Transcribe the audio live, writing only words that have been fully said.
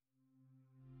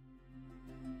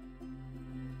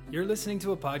You're listening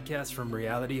to a podcast from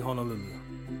Reality Honolulu.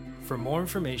 For more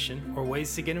information or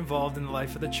ways to get involved in the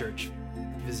life of the church,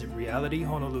 visit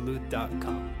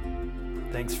realityhonolulu.com.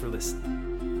 Thanks for listening.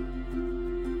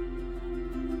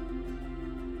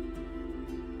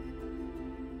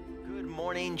 Good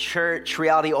morning, church.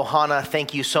 Reality Ohana,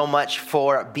 thank you so much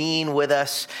for being with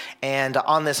us. And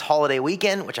on this holiday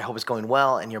weekend, which I hope is going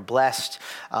well and you're blessed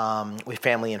with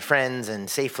family and friends and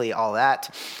safely, all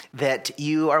that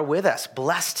you are with us.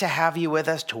 Blessed to have you with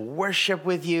us, to worship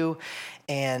with you,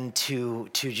 and to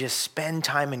just spend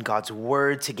time in God's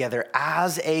Word together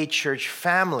as a church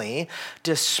family,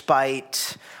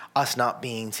 despite us not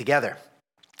being together.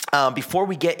 Before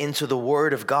we get into the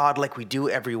Word of God like we do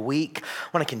every week,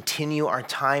 I want to continue our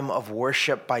time of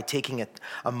worship by taking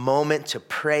a moment to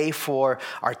pray for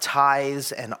our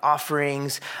tithes and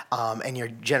offerings and your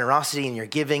generosity and your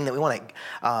giving, that we want to,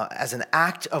 as an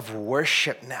act of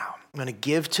worship now, I'm going to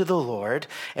give to the Lord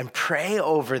and pray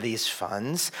over these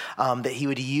funds that He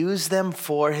would use them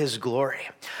for His glory.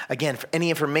 Again, for any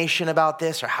information about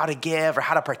this or how to give or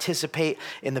how to participate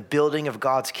in the building of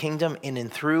God's kingdom in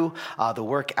and through the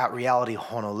work at Reality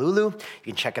Honolulu, you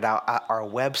can check it out at our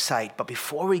website. But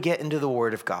before we get into the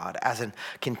Word of God, as a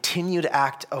continued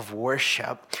act of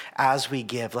worship as we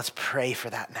give, let's pray for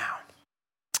that now.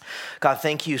 God,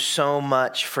 thank you so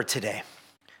much for today.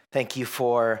 Thank you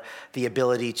for the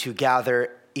ability to gather,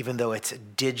 even though it's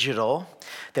digital,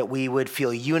 that we would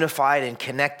feel unified and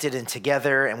connected and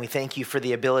together. And we thank you for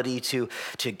the ability to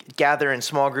gather in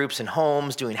small groups and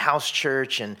homes, doing house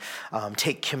church and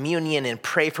take communion and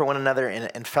pray for one another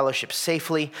and fellowship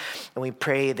safely. And we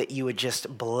pray that you would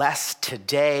just bless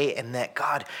today and that,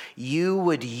 God, you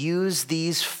would use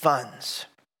these funds,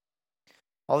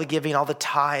 all the giving, all the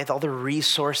tithe, all the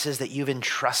resources that you've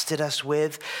entrusted us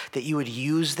with, that you would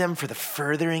use them for the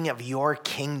furthering of your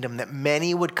kingdom, that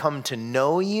many would come to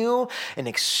know you and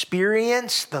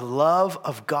experience the love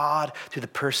of God through the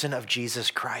person of Jesus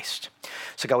Christ.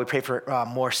 So God, we pray for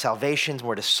more salvations,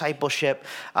 more discipleship,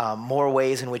 more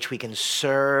ways in which we can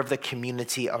serve the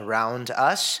community around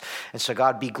us. And so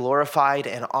God, be glorified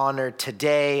and honored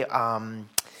today.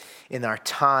 In our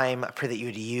time, I pray that you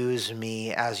would use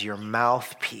me as your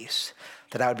mouthpiece,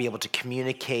 that I would be able to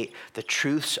communicate the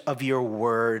truths of your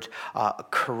word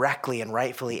correctly and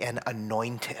rightfully and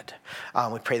anointed.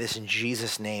 We pray this in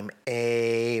Jesus' name.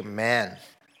 Amen.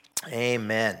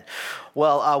 Amen.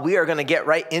 Well, we are going to get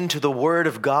right into the Word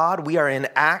of God. We are in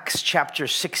Acts chapter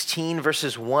 16,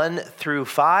 verses 1 through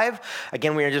 5.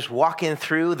 Again, we are just walking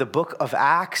through the book of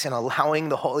Acts and allowing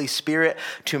the Holy Spirit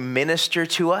to minister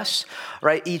to us.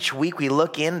 Right? Each week we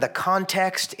look in the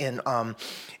context and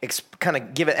kind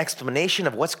of give an explanation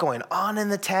of what's going on in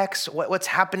the text, what's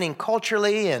happening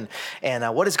culturally,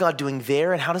 and what is God doing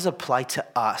there, and how does it apply to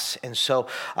us. And so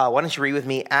why don't you read with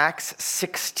me Acts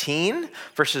 16,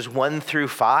 verses 1 through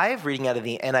 5, reading out of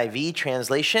the NIV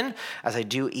translation, as I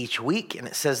do each week, and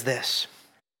it says this.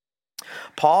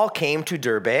 Paul came to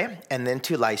Derbe and then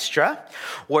to Lystra,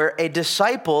 where a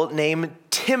disciple named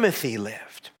Timothy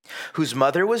lived, whose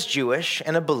mother was Jewish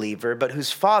and a believer, but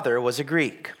whose father was a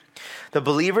Greek. The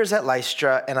believers at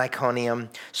Lystra and Iconium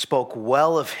spoke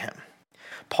well of him.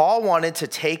 Paul wanted to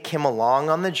take him along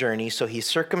on the journey, so he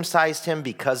circumcised him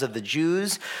because of the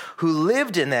Jews who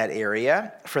lived in that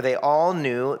area, for they all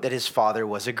knew that his father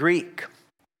was a Greek.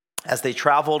 As they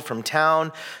traveled from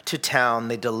town to town,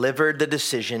 they delivered the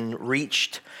decisions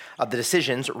reached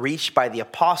by the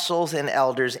apostles and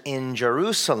elders in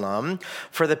Jerusalem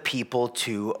for the people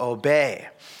to obey.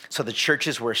 So the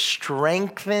churches were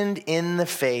strengthened in the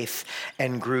faith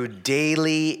and grew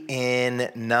daily in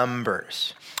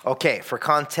numbers. Okay, for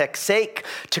context's sake,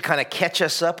 to kind of catch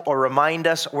us up or remind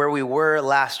us where we were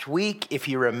last week, if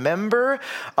you remember,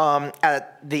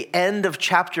 at the end of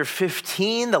chapter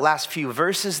 15, the last few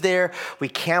verses there, we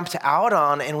camped out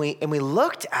on and we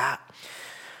looked at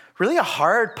really a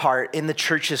hard part in the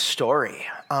church's story.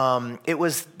 It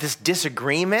was this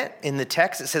disagreement in the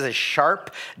text. It says a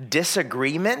sharp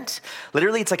disagreement.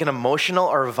 Literally, it's like an emotional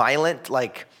or violent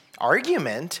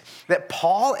argument that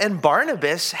Paul and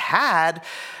Barnabas had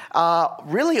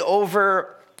really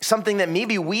over something that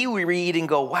maybe we read and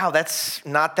go, wow, that's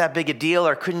not that big a deal,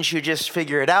 or couldn't you just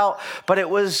figure it out? But it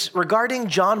was regarding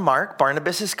John Mark,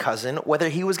 Barnabas' cousin, whether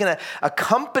he was going to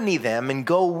accompany them and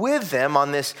go with them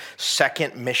on this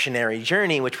second missionary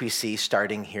journey, which we see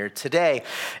starting here today.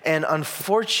 And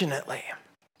unfortunately,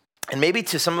 and maybe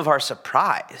to some of our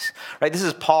surprise, right? This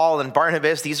is Paul and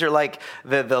Barnabas. These are like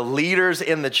the leaders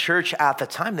in the church at the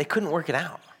time. They couldn't work it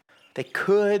out. They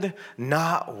could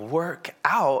not work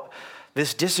out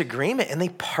this disagreement, and they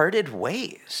parted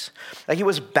ways. Like, it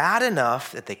was bad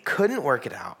enough that they couldn't work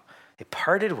it out, They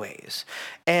parted ways.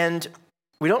 And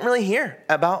we don't really hear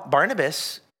about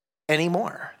Barnabas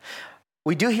anymore.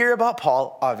 We do hear about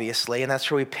Paul, obviously, and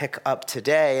that's where we pick up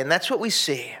today. And that's what we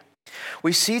see.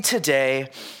 We see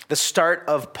today the start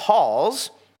of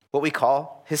Paul's, what we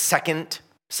call his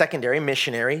secondary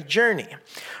missionary journey,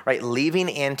 right? Leaving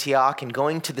Antioch and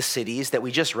going to the cities that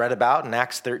we just read about in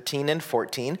Acts 13 and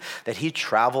 14 that he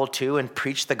traveled to and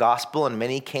preached the gospel, and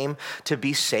many came to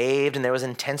be saved, and there was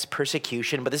intense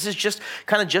persecution. But this is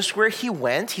just where he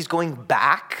went. He's going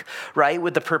back, right,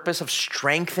 with the purpose of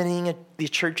strengthening the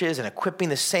churches and equipping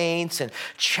the saints and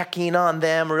checking on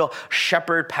them. A real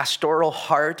shepherd, pastoral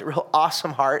heart, a real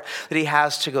awesome heart that he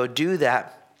has to go do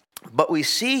that. But we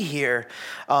see here,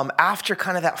 after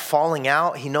kind of that falling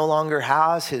out, he no longer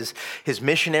has his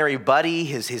missionary buddy,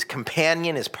 his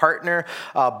companion, his partner,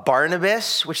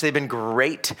 Barnabas, which they've been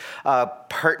great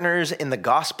partners in the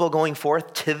gospel going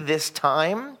forth to this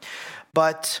time.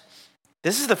 But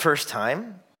this is the first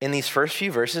time in these first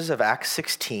few verses of Acts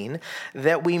 16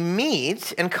 that we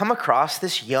meet and come across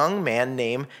this young man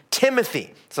named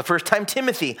Timothy. It's the first time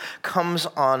Timothy comes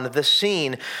on the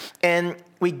scene. And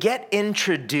we get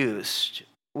introduced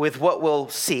with what we'll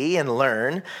see and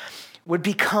learn would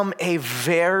become a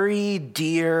very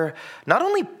dear, not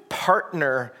only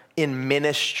partner in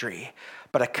ministry,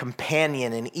 but a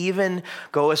companion, and even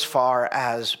go as far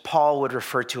as Paul would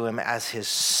refer to him as his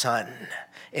son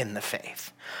in the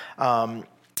faith.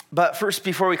 But first,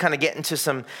 before we kind of get into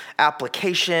some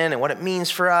application and what it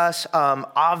means for us,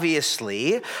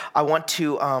 obviously, I want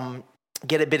to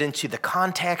get a bit into the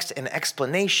context and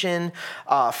explanation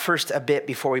first a bit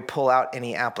before we pull out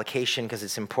any application, because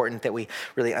it's important that we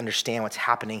really understand what's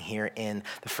happening here in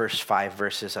the first 5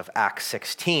 verses of Acts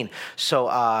 16. So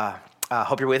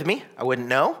hope you're with me. I wouldn't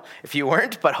know if you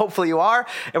weren't, but hopefully you are.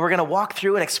 And we're going to walk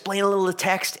through and explain a little of the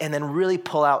text and then really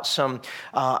pull out some,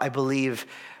 I believe,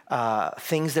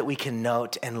 things that we can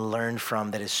note and learn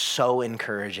from that is so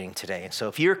encouraging today. And so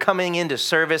if you're coming into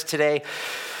service today,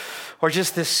 or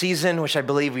just this season, which I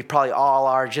believe we probably all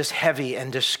are, just heavy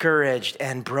and discouraged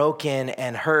and broken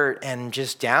and hurt and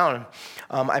just down,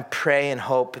 I pray and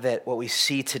hope that what we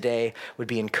see today would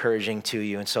be encouraging to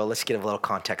you. And so let's get a little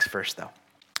context first, though.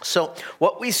 So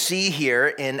what we see here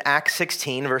in Acts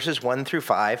 16, verses 1 through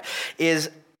 5,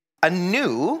 is a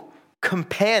new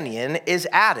companion is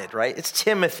added, right? It's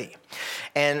Timothy.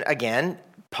 And again,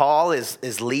 Paul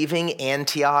is leaving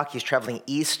Antioch. He's traveling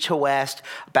east to west,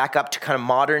 back up to kind of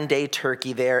modern day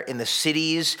Turkey there in the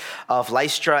cities of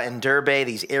Lystra and Derbe,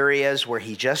 these areas where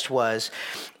he just was.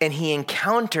 And he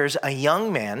encounters a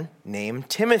young man named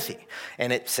Timothy.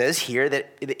 And it says here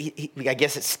that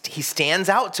he stands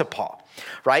out to Paul.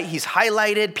 Right? He's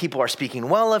highlighted. People are speaking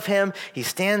well of him. He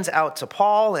stands out to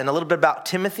Paul. And a little bit about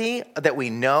Timothy that we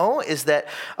know is that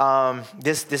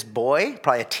this boy,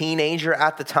 probably a teenager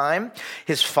at the time,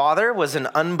 his father was an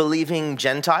unbelieving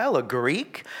Gentile, a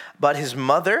Greek, but his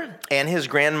mother and his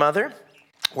grandmother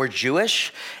were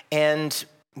Jewish. And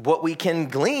what we can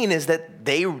glean is that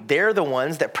they're the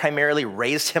ones that primarily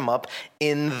raised him up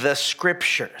in the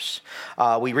scriptures.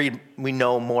 We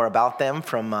know more about them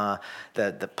from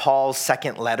the Paul's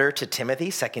second letter to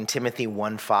Timothy, 2 Timothy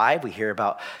 1:5. We hear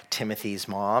about Timothy's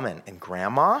mom and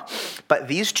grandma. But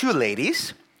these two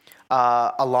ladies,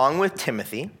 along with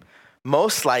Timothy,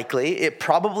 most likely,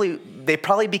 they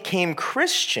probably became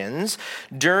Christians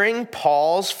during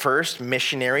Paul's first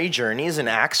missionary journeys in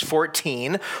Acts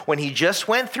 14, when he just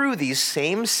went through these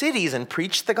same cities and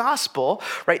preached the gospel,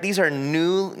 right? These are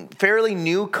fairly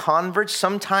new converts.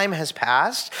 Some time has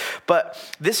passed, but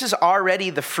this is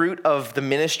already the fruit of the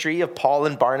ministry of Paul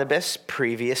and Barnabas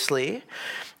previously.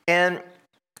 And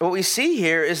what we see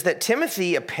here is that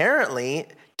Timothy apparently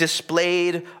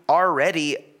displayed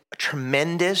already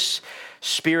tremendous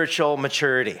spiritual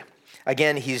maturity.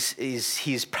 Again,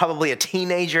 he's probably a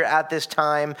teenager at this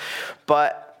time,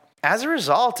 but as a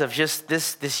result of just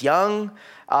this young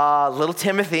little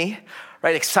Timothy,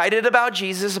 right, excited about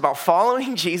Jesus, about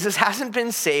following Jesus, hasn't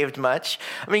been saved much.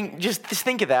 I mean, just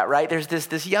think of that, right? There's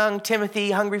this young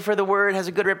Timothy, hungry for the word, has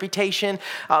a good reputation.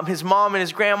 His mom and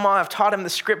his grandma have taught him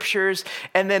the scriptures.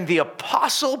 And then the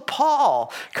apostle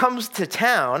Paul comes to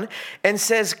town and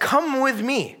says, "Come with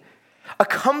me.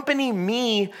 Accompany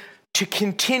me to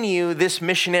continue this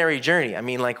missionary journey." I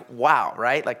mean, like, wow,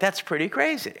 right? Like, that's pretty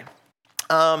crazy.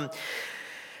 And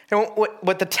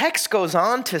what the text goes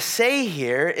on to say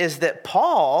here is that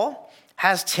Paul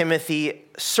has Timothy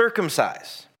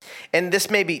circumcised. And this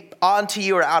may be odd to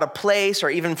you or out of place, or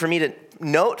even for me to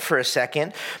note for a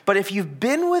second, but if you've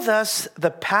been with us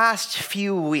the past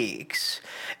few weeks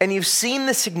and you've seen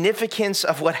the significance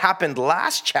of what happened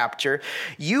last chapter,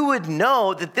 you would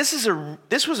know that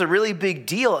this was a really big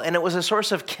deal, and it was a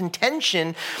source of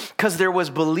contention because there was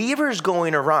believers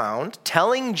going around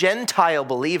telling Gentile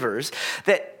believers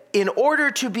that in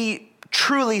order to be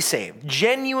truly saved,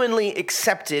 genuinely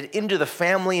accepted into the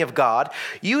family of God,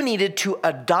 you needed to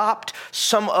adopt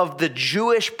some of the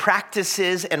Jewish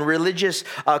practices and religious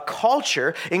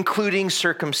culture, including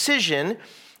circumcision,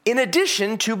 in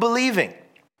addition to believing.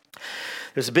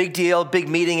 There's a big deal, big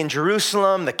meeting in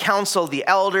Jerusalem, the council, the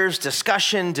elders,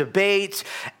 discussion, debate,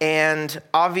 and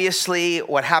obviously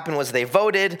what happened was they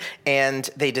voted and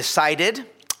they decided,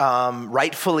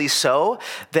 rightfully so,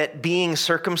 that being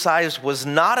circumcised was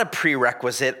not a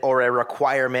prerequisite or a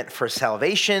requirement for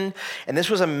salvation. And this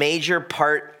was a major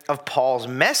part of Paul's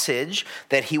message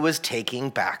that he was taking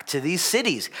back to these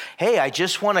cities. Hey, I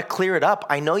just want to clear it up.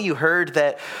 I know you heard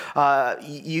that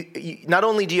you not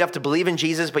only do you have to believe in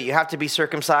Jesus, but you have to be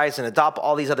circumcised and adopt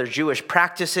all these other Jewish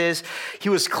practices. He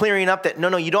was clearing up that,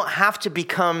 no, you don't have to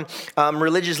become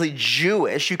religiously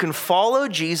Jewish. You can follow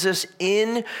Jesus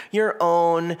in your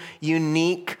own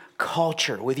unique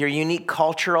culture. With your unique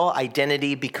cultural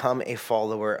identity, become a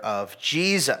follower of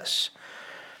Jesus.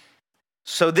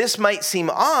 So this might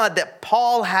seem odd that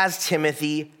Paul has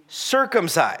Timothy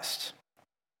circumcised.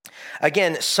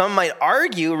 Again, some might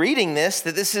argue, reading this,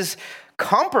 that this is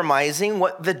compromising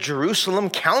what the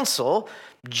Jerusalem council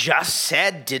just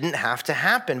said didn't have to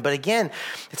happen. But again,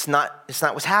 it's not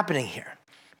what's happening here.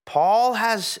 Paul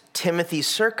has Timothy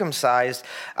circumcised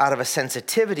out of a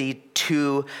sensitivity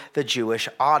to the Jewish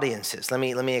audiences. Let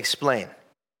me explain.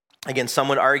 Again, some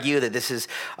would argue that this is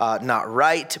not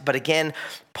right, but again,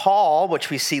 Paul, which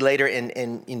we see later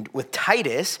in with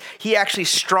Titus, he actually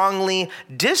strongly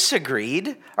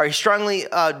disagreed, or he strongly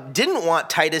didn't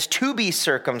want Titus to be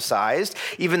circumcised,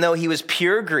 even though he was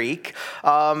pure Greek,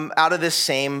 out of this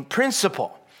same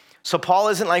principle. So Paul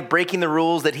isn't like breaking the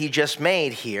rules that he just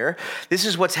made here. This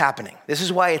is what's happening. This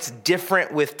is why it's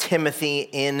different with Timothy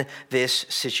in this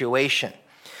situation.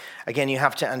 Again, you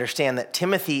have to understand that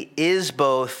Timothy is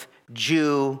both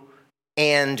Jew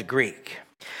and Greek.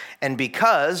 And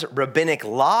because rabbinic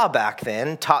law back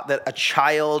then taught that a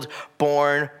child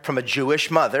born from a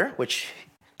Jewish mother, which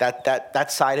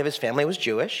that side of his family was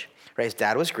Jewish, right? His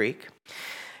dad was Greek,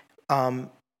 that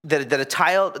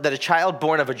a child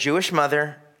born of a Jewish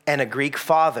mother and a Greek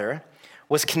father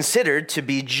was considered to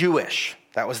be Jewish.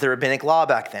 That was the rabbinic law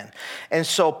back then. And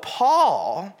so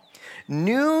Paul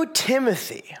knew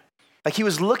Timothy. Like he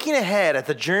was looking ahead at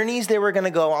the journeys they were going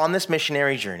to go on this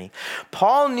missionary journey.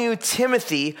 Paul knew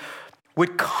Timothy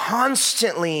would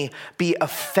constantly be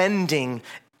offending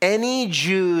any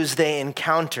Jews they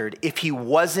encountered if he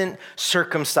wasn't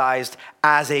circumcised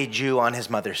as a Jew on his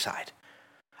mother's side.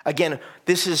 Again,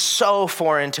 this is so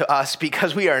foreign to us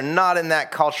because we are not in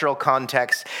that cultural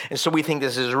context, and so we think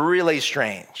this is really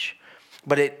strange.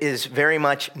 But it is very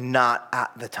much not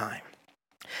at the time.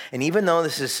 And even though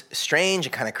this is strange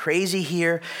and kind of crazy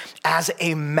here, as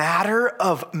a matter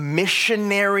of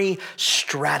missionary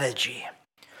strategy,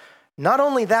 not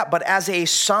only that, but as a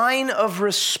sign of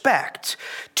respect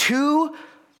to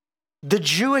the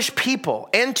Jewish people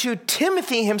and to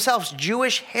Timothy himself's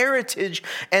Jewish heritage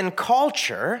and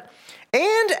culture,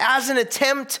 and as an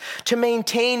attempt to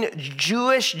maintain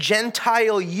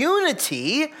Jewish-Gentile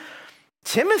unity,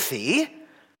 Timothy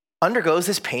undergoes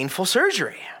this painful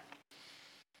surgery.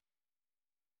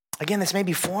 Again, this may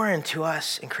be foreign to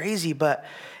us and crazy, but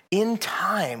in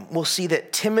time, we'll see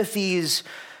that Timothy's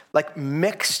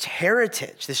mixed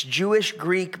heritage, this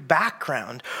Jewish-Greek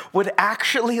background, would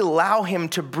actually allow him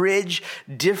to bridge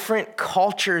different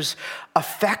cultures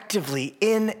effectively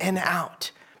in and out.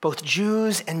 Both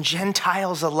Jews and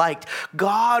Gentiles alike.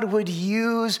 God would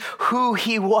use who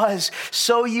he was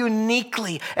so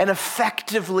uniquely and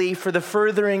effectively for the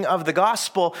furthering of the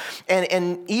gospel.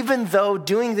 And even though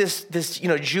doing this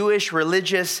Jewish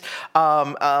religious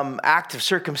act of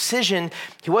circumcision,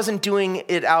 he wasn't doing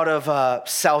it out of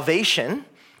salvation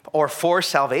or for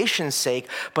salvation's sake,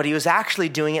 but he was actually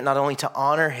doing it not only to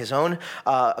honor his own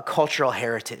cultural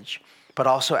heritage, but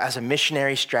also as a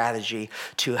missionary strategy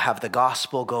to have the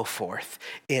gospel go forth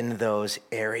in those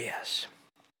areas.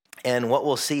 And what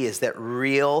we'll see is that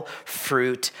real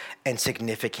fruit and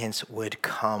significance would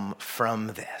come from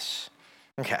this.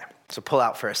 Okay, so pull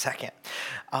out for a second.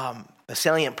 The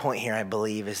salient point here, I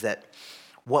believe, is that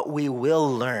what we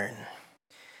will learn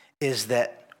is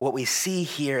that what we see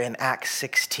here in Acts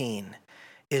 16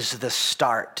 is the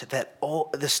start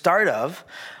of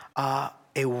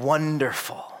a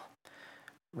wonderful,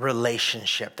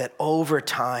 relationship that over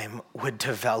time would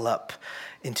develop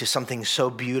into something so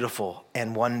beautiful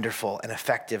and wonderful and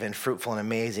effective and fruitful and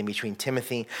amazing between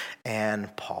Timothy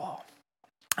and Paul.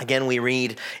 Again, we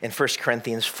read in 1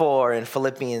 Corinthians 4, in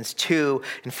Philippians 2,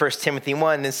 in 1 Timothy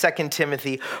 1, and 2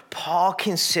 Timothy, Paul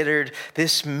considered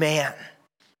this man,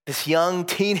 this young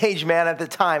teenage man at the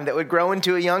time that would grow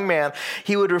into a young man,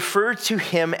 he would refer to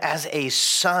him as a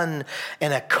son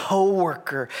and a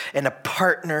co-worker and a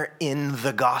partner in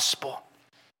the gospel.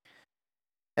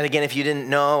 And again, if you didn't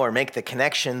know or make the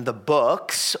connection, the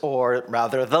books, or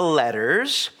rather the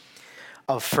letters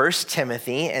of 1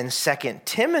 Timothy and 2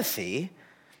 Timothy,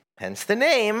 hence the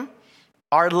name,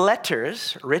 are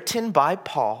letters written by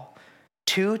Paul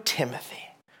to Timothy.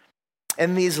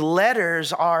 And these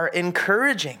letters are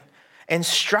encouraging,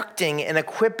 instructing, and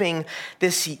equipping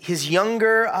his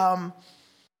younger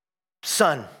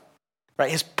son,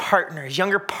 right? His partner, his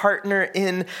younger partner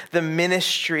in the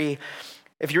ministry.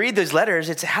 If you read those letters,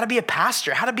 it's how to be a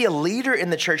pastor, how to be a leader in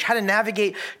the church, how to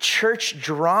navigate church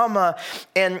drama.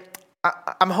 And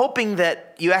I'm hoping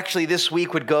that you actually this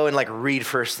week would go and read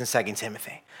 1st and 2nd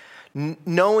Timothy.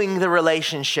 Knowing the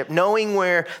relationship, knowing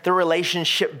where the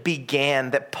relationship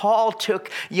began, that Paul took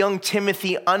young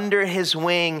Timothy under his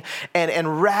wing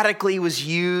and radically was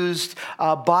used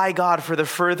by God for the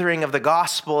furthering of the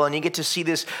gospel. And you get to see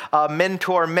this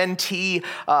mentor-mentee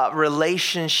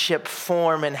relationship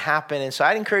form and happen. And so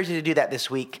I'd encourage you to do that this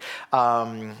week,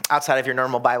 outside of your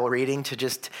normal Bible reading, to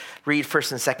just read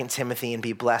 1st and 2nd Timothy and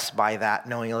be blessed by that,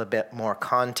 knowing a little bit more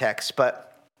context. But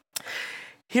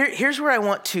Here's where I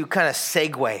want to kind of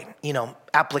segue,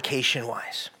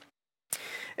 application-wise.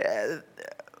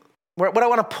 What I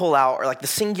want to pull out, or the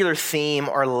singular theme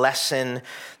or lesson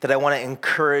that I want to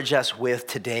encourage us with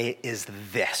today is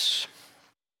this.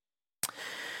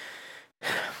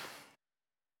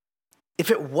 If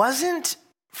it wasn't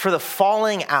for the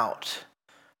falling out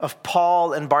of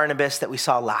Paul and Barnabas that we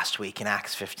saw last week in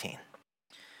Acts 15,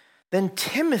 then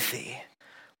Timothy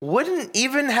wouldn't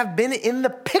even have been in the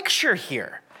picture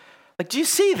here. Do you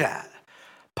see that?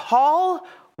 Paul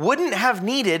wouldn't have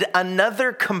needed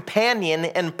another companion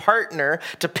and partner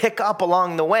to pick up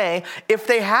along the way if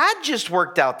they had just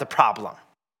worked out the problem.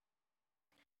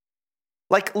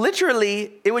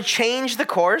 Literally, it would change the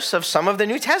course of some of the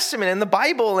New Testament and the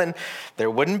Bible, and there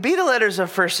wouldn't be the letters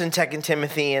of 1st and 2nd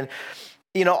Timothy, and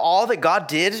all that God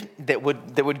did that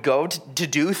would go to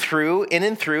do in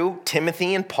and through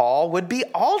Timothy and Paul would be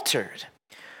altered.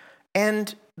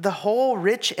 And the whole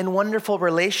rich and wonderful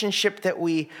relationship that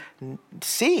we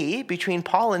see between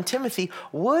Paul and Timothy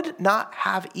would not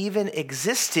have even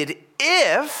existed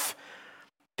if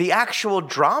the actual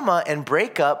drama and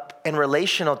breakup and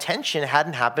relational tension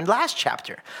hadn't happened last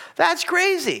chapter. That's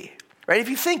crazy. Right? If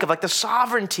you think of the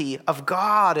sovereignty of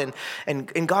God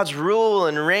and God's rule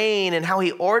and reign and how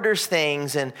he orders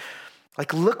things, and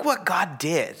look what God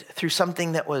did through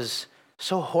something that was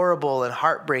so horrible and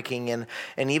heartbreaking and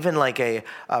even a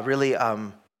really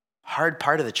hard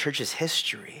part of the church's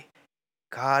history.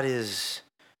 God is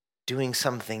doing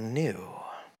something new.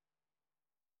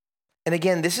 And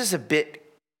again, this is a bit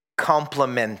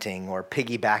complementing or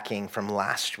piggybacking from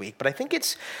last week, but I think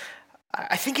it's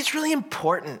really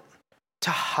important to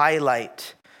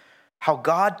highlight how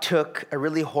God took a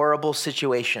really horrible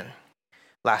situation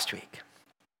last week,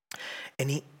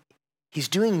 and He's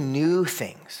doing new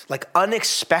things,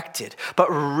 unexpected, but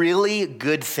really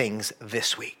good things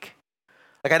this week.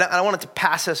 I don't want it to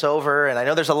pass us over, and I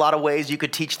know there's a lot of ways you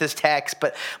could teach this text,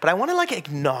 but I want to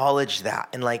acknowledge that,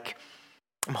 and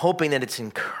I'm hoping that it's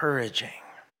encouraging.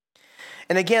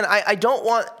 And again, I don't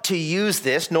want to use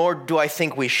this, nor do I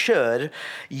think we should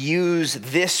use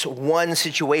this one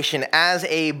situation as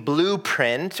a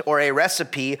blueprint or a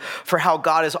recipe for how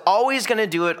God is always going to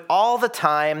do it all the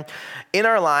time in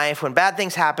our life. When bad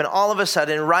things happen, all of a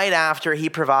sudden, right after he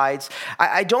provides.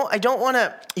 I don't want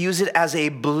to use it as a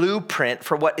blueprint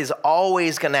for what is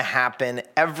always going to happen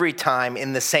every time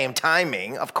in the same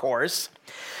timing, of course.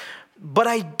 But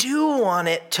I do want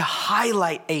it to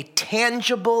highlight a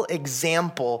tangible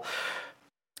example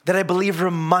that I believe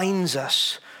reminds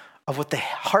us of what the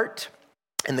heart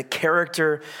and the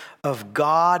character of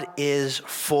God is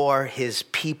for his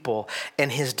people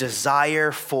and his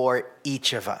desire for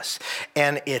each of us.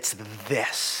 And it's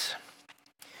this.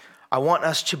 I want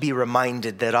us to be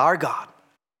reminded that our God,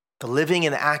 the living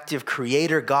and active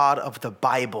creator God of the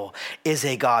Bible, is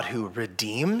a God who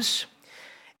redeems,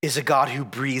 is a God who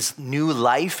breathes new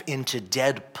life into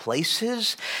dead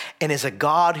places, and is a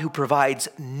God who provides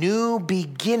new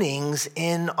beginnings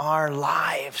in our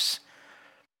lives.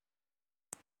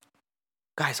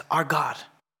 Guys, our God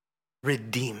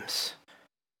redeems.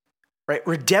 right?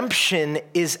 Redemption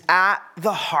is at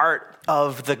the heart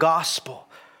of the gospel.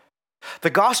 The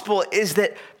gospel is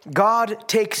that God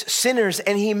takes sinners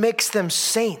and he makes them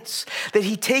saints, that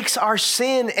he takes our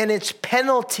sin and its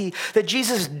penalty, that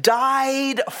Jesus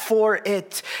died for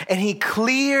it and he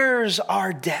clears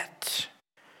our debt.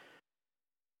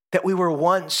 That we were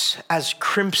once as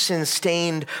crimson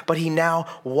stained, but he now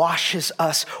washes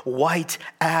us white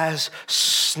as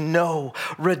snow.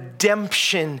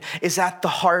 Redemption is at the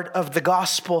heart of the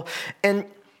gospel. And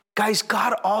guys,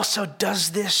 God also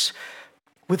does this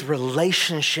with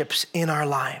relationships in our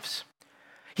lives.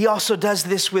 He also does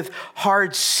this with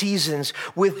hard seasons,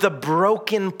 with the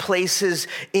broken places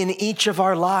in each of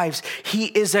our lives. He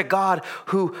is a God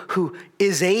who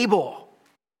is able,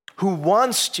 who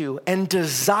wants to and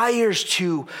desires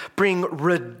to bring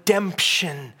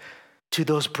redemption to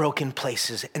those broken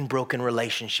places and broken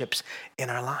relationships in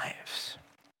our lives.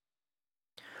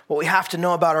 What we have to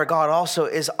know about our God also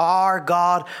is our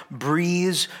God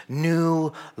breathes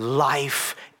new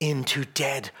life into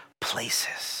dead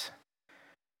places.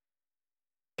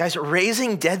 Guys,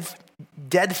 raising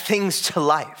dead things to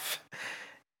life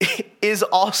is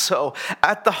also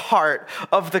at the heart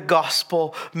of the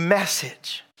gospel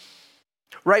message.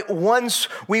 Right? Once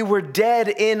we were dead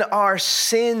in our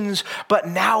sins, but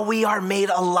now we are made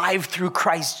alive through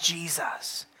Christ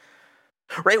Jesus.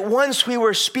 Right? Once we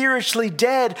were spiritually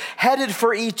dead, headed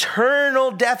for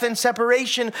eternal death and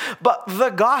separation, but the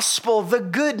gospel, the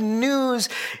good news,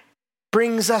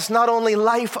 brings us not only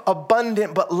life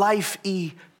abundant, but life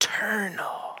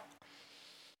eternal.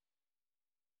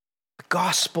 The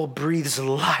gospel breathes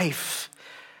life,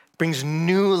 brings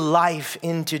new life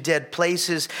into dead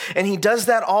places. And he does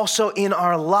that also in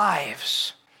our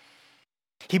lives.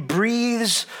 He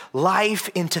breathes life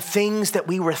into things that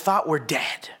we were thought were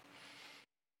dead.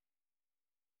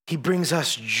 He brings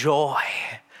us joy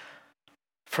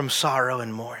from sorrow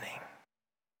and mourning.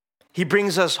 He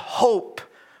brings us hope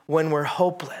when we're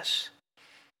hopeless.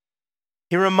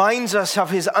 He reminds us of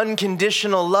his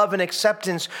unconditional love and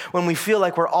acceptance when we feel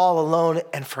like we're all alone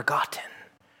and forgotten.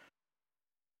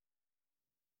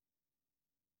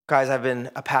 Guys, I've been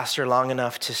a pastor long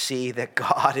enough to see that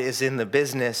God is in the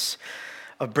business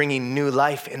of bringing new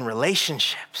life in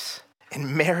relationships,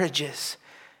 in marriages,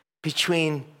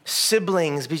 between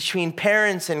siblings, between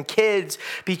parents and kids,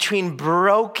 between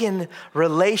broken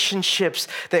relationships,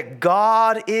 that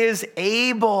God is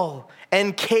able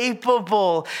and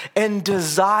capable and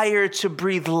desire to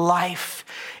breathe life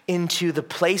into the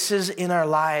places in our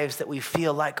lives that we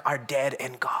feel like are dead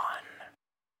and gone.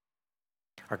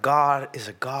 Our God is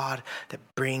a God that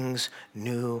brings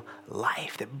new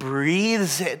life, that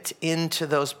breathes it into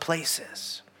those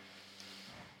places.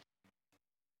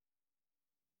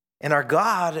 And our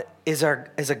God is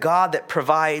a God that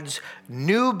provides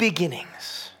new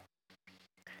beginnings.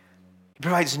 He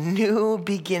provides new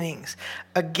beginnings.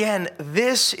 Again,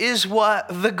 this is what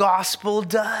the gospel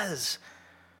does.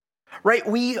 Right?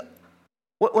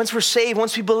 Once we're saved,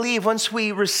 once we believe, once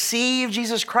we receive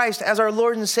Jesus Christ as our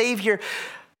Lord and Savior,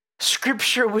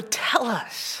 Scripture would tell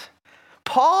us,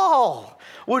 Paul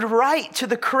would write to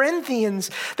the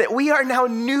Corinthians, that we are now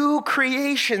new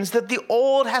creations, that the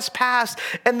old has passed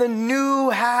and the new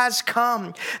has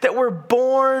come, that we're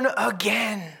born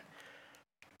again.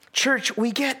 Church,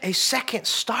 we get a second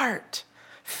start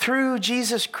through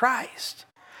Jesus Christ.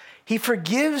 He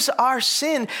forgives our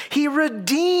sin. He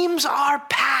redeems our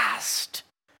past.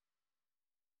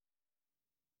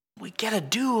 We get a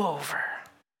do-over.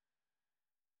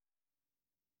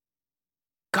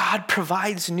 God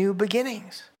provides new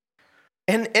beginnings.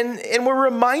 And we're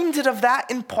reminded of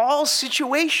that in Paul's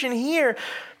situation here,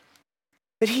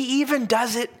 that he even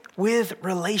does it with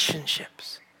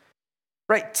relationships.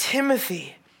 Right?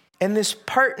 Timothy and this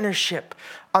partnership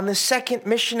on the second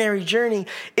missionary journey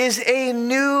is a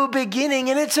new beginning,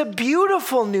 and it's a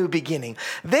beautiful new beginning.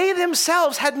 They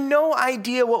themselves had no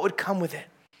idea what would come with it.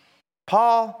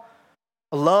 Paul,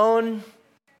 alone,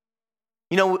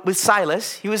 with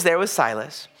Silas, he was there with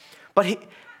Silas,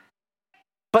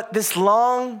 but this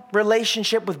long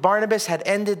relationship with Barnabas had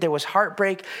ended. There was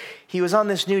heartbreak. He was on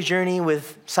this new journey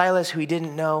with Silas, who he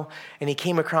didn't know, and he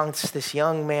came across this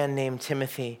young man named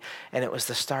Timothy, and it was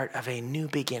the start of a new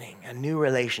beginning, a new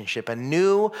relationship, a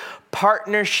new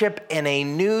partnership, and a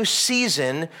new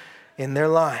season in their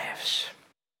lives.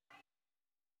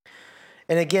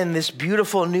 And again, this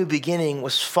beautiful new beginning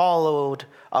was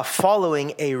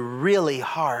following a really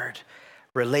hard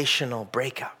relational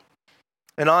breakup.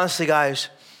 And honestly, guys,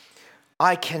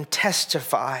 I can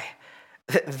testify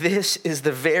that this is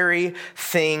the very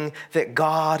thing that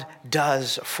God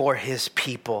does for his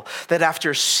people. That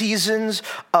after seasons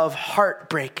of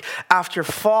heartbreak, after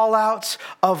fallouts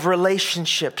of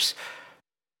relationships,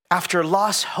 after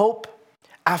lost hope,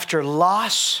 after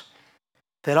loss,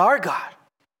 that our God,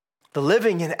 the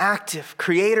living and active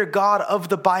creator God of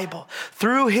the Bible,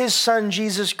 through his son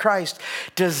Jesus Christ,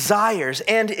 desires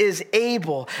and is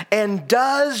able and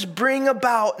does bring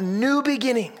about new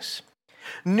beginnings,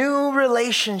 new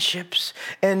relationships,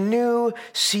 and new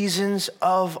seasons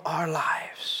of our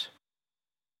lives.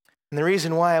 And the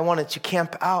reason why I wanted to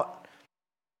camp out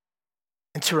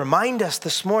and to remind us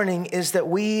this morning is that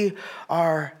we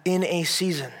are in a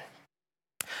season,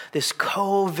 this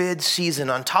COVID season,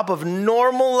 on top of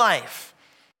normal life.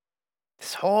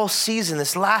 This whole season,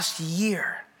 this last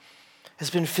year, has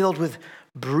been filled with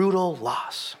brutal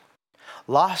loss.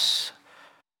 Loss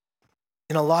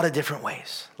in a lot of different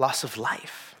ways. Loss of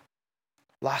life,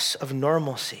 loss of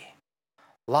normalcy,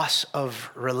 loss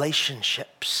of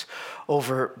relationships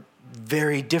over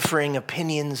very differing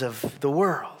opinions of the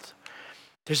world.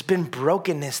 There's been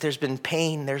brokenness, there's been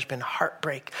pain, there's been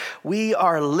heartbreak. We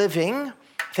are living,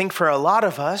 I think for a lot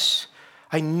of us,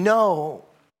 I know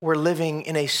we're living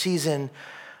in a season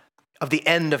of the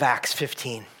end of Acts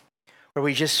 15, where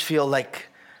we just feel like,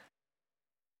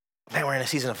 man, we're in a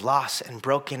season of loss and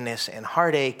brokenness and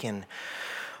heartache and,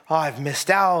 oh, I've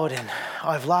missed out and oh,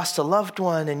 I've lost a loved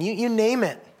one and you name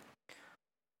it.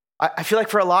 I feel like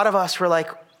for a lot of us, we're like,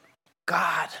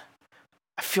 God,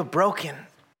 I feel broken.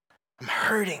 I'm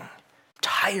hurting, I'm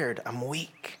tired, I'm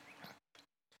weak.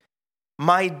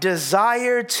 My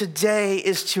desire today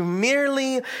is to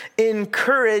merely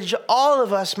encourage all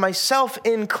of us, myself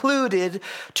included,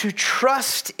 to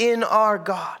trust in our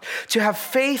God, to have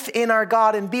faith in our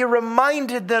God, and be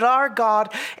reminded that our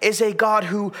God is a God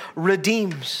who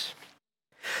redeems,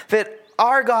 that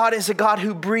our God is a God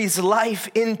who breathes life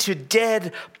into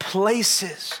dead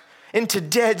places, into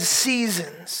dead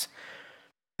seasons,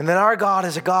 and that our God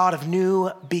is a God of new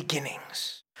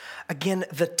beginnings. Again,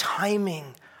 the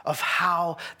timing of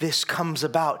how this comes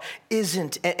about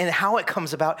and how it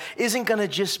comes about isn't going to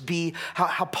just be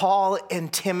how Paul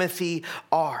and Timothy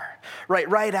are,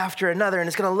 right after another, and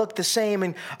it's going to look the same,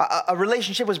 and a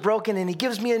relationship was broken and he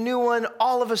gives me a new one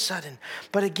all of a sudden.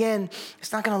 But again,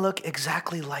 it's not going to look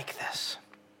exactly like this.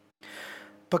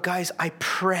 But guys, I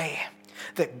pray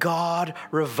that God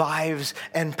revives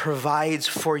and provides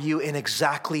for you in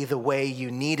exactly the way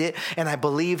you need it. And I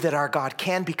believe that our God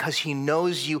can, because he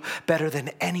knows you better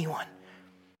than anyone.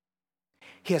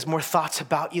 He has more thoughts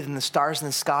about you than the stars in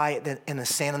the sky and the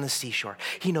sand on the seashore.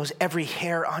 He knows every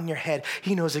hair on your head.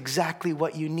 He knows exactly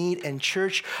what you need. And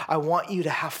church, I want you to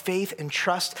have faith and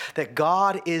trust that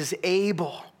God is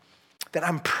able, that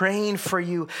I'm praying for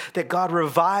you, that God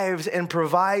revives and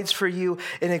provides for you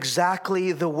in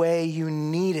exactly the way you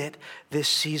need it this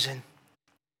season.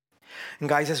 And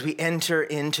guys, as we enter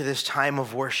into this time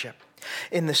of worship,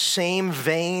 in the same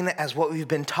vein as what we've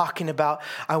been talking about,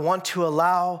 I want to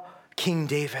allow King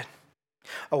David,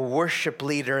 a worship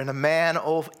leader and a man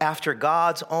after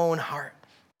God's own heart,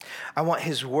 I want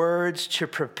his words to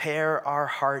prepare our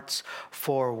hearts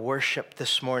for worship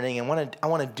this morning. And I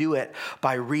want to do it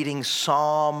by reading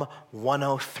Psalm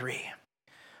 103. I'm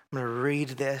going to read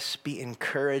this, be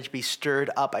encouraged, be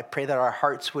stirred up. I pray that our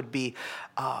hearts would be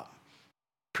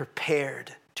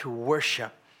prepared to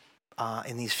worship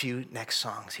in these few next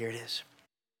songs. Here it is.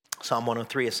 Psalm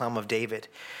 103, a psalm of David.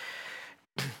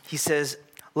 He says,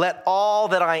 "Let all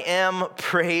that I am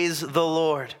praise the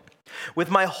Lord. With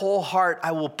my whole heart,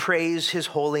 I will praise his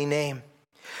holy name.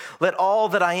 Let all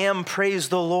that I am praise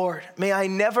the Lord. May I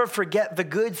never forget the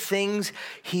good things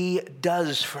he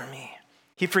does for me.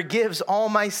 He forgives all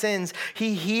my sins.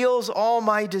 He heals all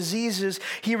my diseases.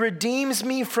 He redeems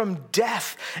me from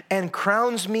death and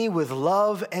crowns me with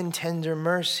love and tender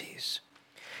mercies.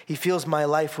 He fills my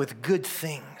life with good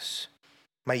things.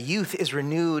 My youth is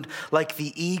renewed like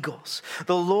the eagles.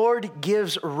 The Lord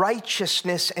gives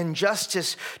righteousness and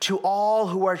justice to all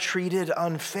who are treated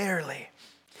unfairly.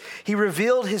 He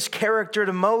revealed his character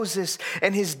to Moses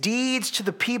and his deeds to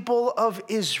the people of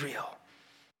Israel.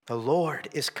 The Lord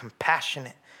is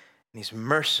compassionate and he's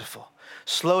merciful,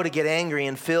 slow to get angry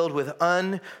and filled with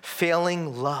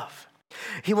unfailing love.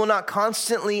 He will not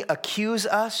constantly accuse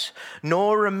us,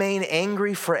 nor remain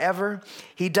angry forever.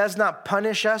 He does not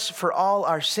punish us for all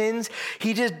our sins.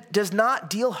 He does not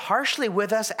deal harshly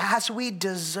with us as we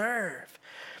deserve.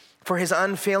 For his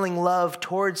unfailing love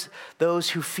towards those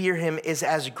who fear him is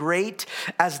as great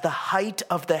as the height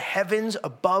of the heavens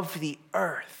above the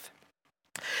earth.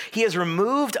 He has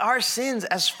removed our sins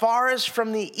as far as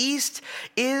from the east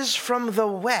is from the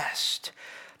west.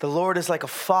 The Lord is like a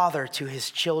father to his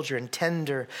children,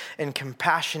 tender and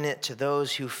compassionate to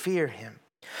those who fear him.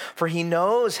 For he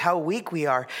knows how weak we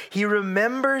are. He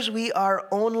remembers we are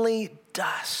only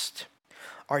dust.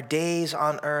 Our days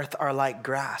on earth are like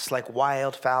grass, like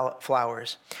wild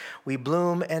flowers. We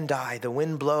bloom and die. The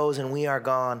wind blows and we are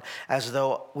gone, as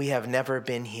though we have never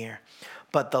been here.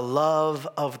 But the love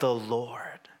of the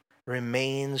Lord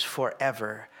remains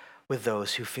forever with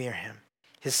those who fear him.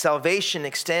 His salvation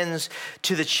extends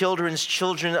to the children's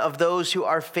children of those who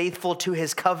are faithful to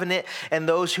his covenant and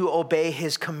those who obey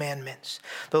his commandments.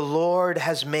 The Lord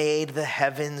has made the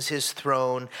heavens his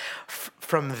throne.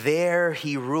 From there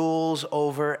he rules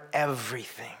over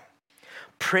everything.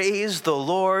 Praise the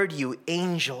Lord, you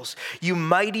angels, you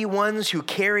mighty ones who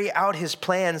carry out his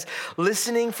plans,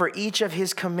 listening for each of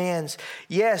his commands.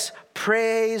 Yes,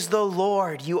 praise the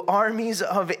Lord, you armies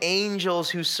of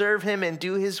angels who serve him and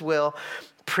do his will.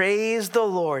 Praise the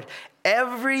Lord.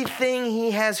 Everything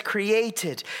he has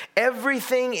created,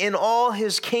 everything in all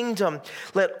his kingdom,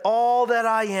 let all that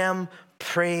I am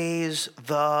praise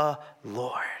the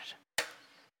Lord.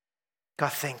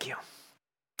 God, thank you.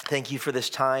 Thank you for this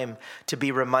time to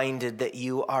be reminded that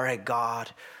you are a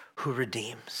God who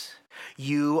redeems.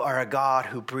 You are a God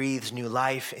who breathes new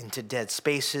life into dead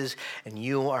spaces, and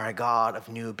you are a God of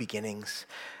new beginnings.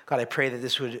 God, I pray that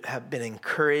this would have been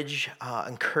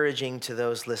encouraging to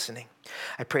those listening.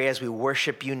 I pray as we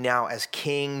worship you now, as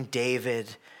King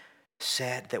David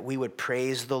said, that we would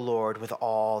praise the Lord with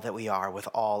all that we are, with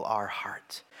all our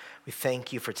heart. We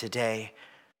thank you for today.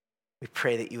 We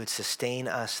pray that you would sustain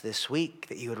us this week,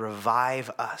 that you would revive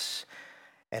us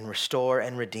and restore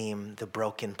and redeem the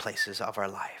broken places of our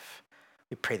life.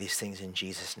 We pray these things in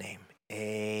Jesus' name.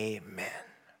 Amen.